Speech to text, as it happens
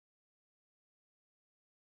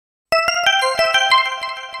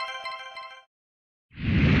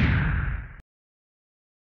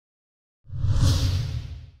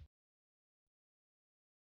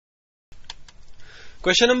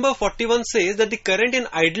Question number 41 says that the current in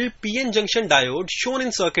ideal PN junction diode shown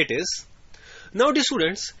in circuit is. Now dear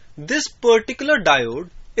students, this particular diode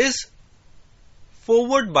is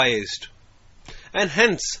forward biased and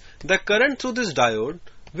hence the current through this diode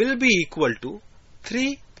will be equal to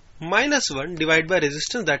 3 minus 1 divided by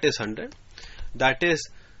resistance, that is 100, that is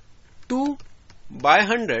 2 by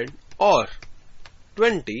 100 or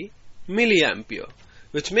 20 milliampere,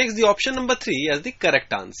 which makes the option number 3 as the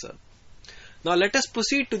correct answer. Now let us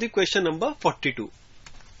proceed to the question number 42.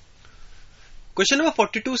 Question number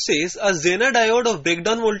 42 says a Zener diode of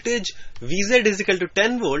breakdown voltage Vz is equal to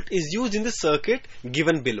 10 volt is used in the circuit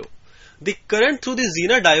given below. The current through the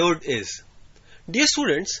Zener diode is. Dear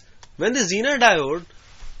students, when the Zener diode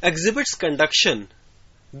exhibits conduction,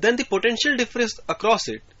 then the potential difference across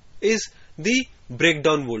it is the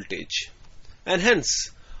breakdown voltage, and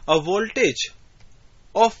hence a voltage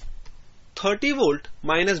of 30 volt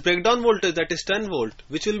minus breakdown voltage, that is 10 volt,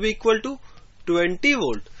 which will be equal to 20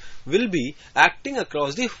 volt, will be acting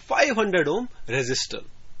across the 500 ohm resistor.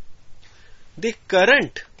 The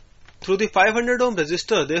current through the 500 ohm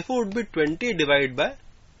resistor therefore would be 20 divided by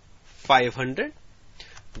 500,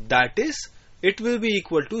 that is it will be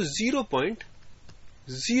equal to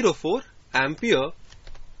 0.04 ampere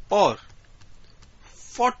or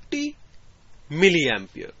 40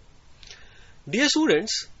 milliampere. Dear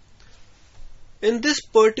students, in this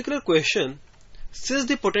particular question, since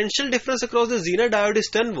the potential difference across the Zener diode is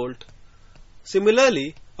 10 volt,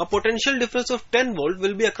 similarly a potential difference of 10 volt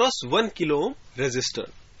will be across 1 kilo ohm resistor,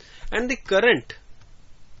 and the current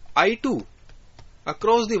I2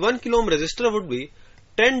 across the 1 kilo ohm resistor would be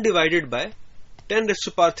 10 divided by 10 raised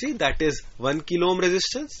to power 3, that is 1 kilo ohm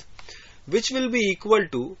resistance, which will be equal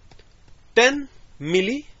to 10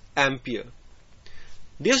 milliampere.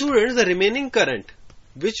 Dear students, the remaining current,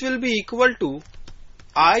 which will be equal to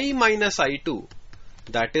I minus I2,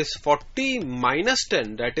 that is 40 minus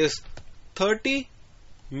 10, that is 30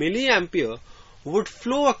 milliampere, would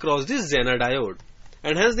flow across this Zener diode,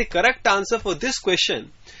 and hence the correct answer for this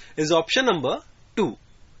question is option number 2.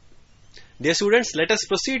 Dear students, let us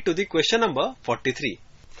proceed to the question number 43.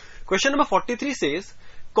 Question number 43 says,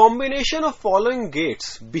 combination of following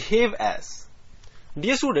gates behave as.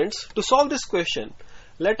 Dear students, to solve this question,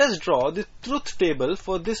 let us draw the truth table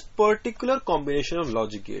for this particular combination of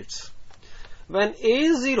logic gates. When A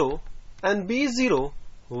is 0 and B is 0,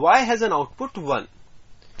 Y has an output 1.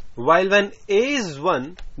 While when A is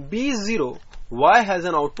 1, B is 0, Y has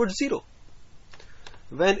an output 0.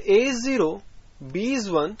 When A is 0, B is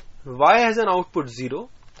 1, Y has an output 0.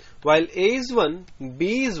 While A is 1,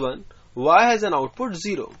 B is 1, Y has an output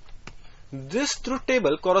 0. This truth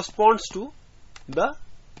table corresponds to the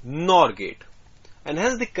NOR gate. And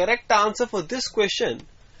hence the correct answer for this question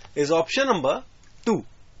is option number 2.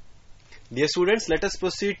 Dear students, let us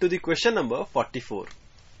proceed to the question number 44.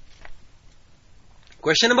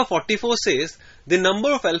 Question number 44 says, the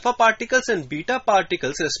number of alpha particles and beta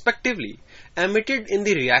particles respectively emitted in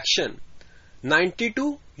the reaction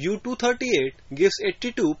 92 U238 gives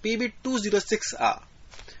 82 Pb206R.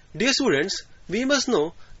 Dear students, we must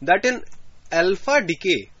know that in alpha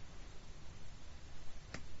decay,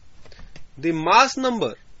 the mass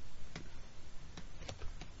number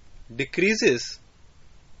decreases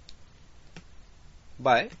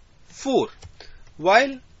by 4,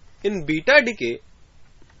 while in beta decay,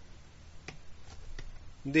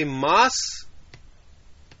 the mass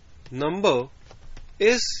number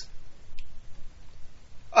is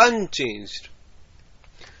unchanged.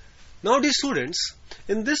 Now dear students,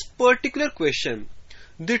 in this particular question,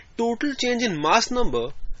 the total change in mass number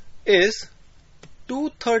is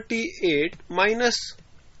 238 minus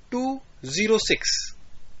 206.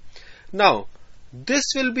 Now this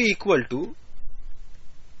will be equal to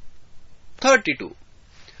 32.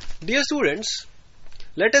 Dear students,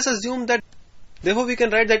 let us assume that therefore we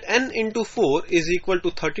can write that n into 4 is equal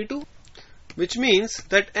to 32, which means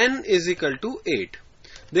that n is equal to 8.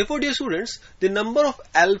 Therefore dear students, the number of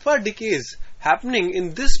alpha decays happening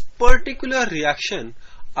in this particular reaction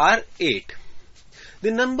are 8.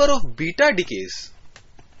 The number of beta decays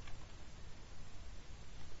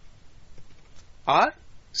are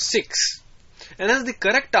 6. And as the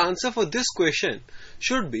correct answer for this question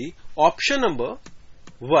should be option number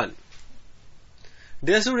 1.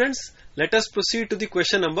 Dear students, let us proceed to the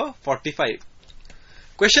question number 45.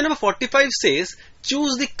 Question number 45 says,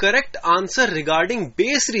 choose the correct answer regarding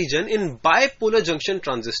base region in bipolar junction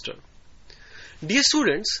transistor. Dear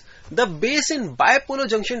students, the base in bipolar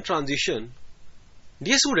junction transition,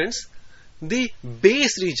 dear students, the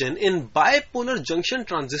base region in bipolar junction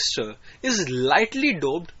transistor is lightly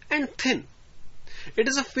doped and thin. It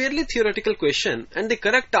is a fairly theoretical question and the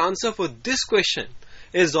correct answer for this question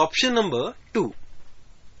is option number 2.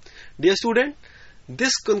 Dear student,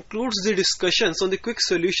 this concludes the discussions on the quick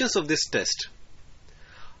solutions of this test.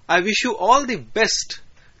 I wish you all the best.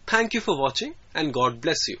 Thank you for watching and God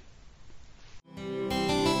bless you.